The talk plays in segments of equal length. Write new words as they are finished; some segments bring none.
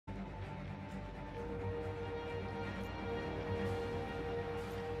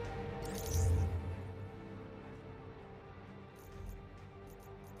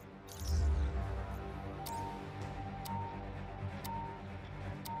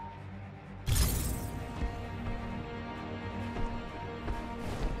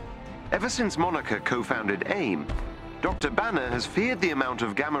Ever since Monica co-founded AIM, Dr. Banner has feared the amount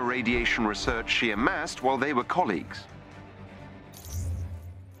of gamma radiation research she amassed while they were colleagues.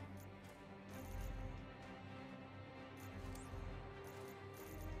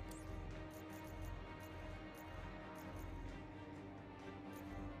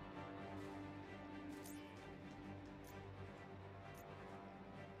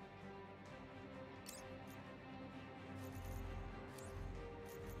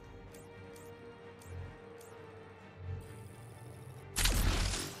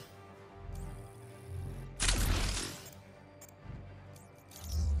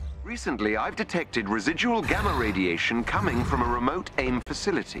 Recently, I've detected residual gamma radiation coming from a remote AIM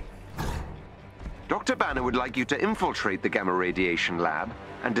facility. Dr. Banner would like you to infiltrate the gamma radiation lab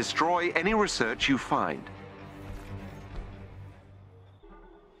and destroy any research you find.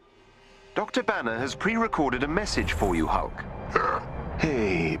 Dr. Banner has pre-recorded a message for you, Hulk.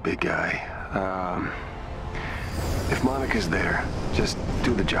 Hey, big guy. If Monica's there, just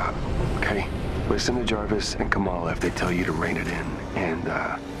do the job, okay? Listen to Jarvis and Kamala if they tell you to rein it in, and,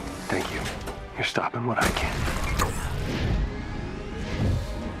 thank you. You're stopping what I can.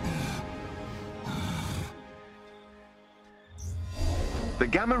 The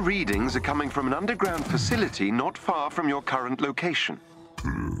gamma readings are coming from an underground facility not far from your current location.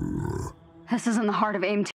 This isn't the heart of AIM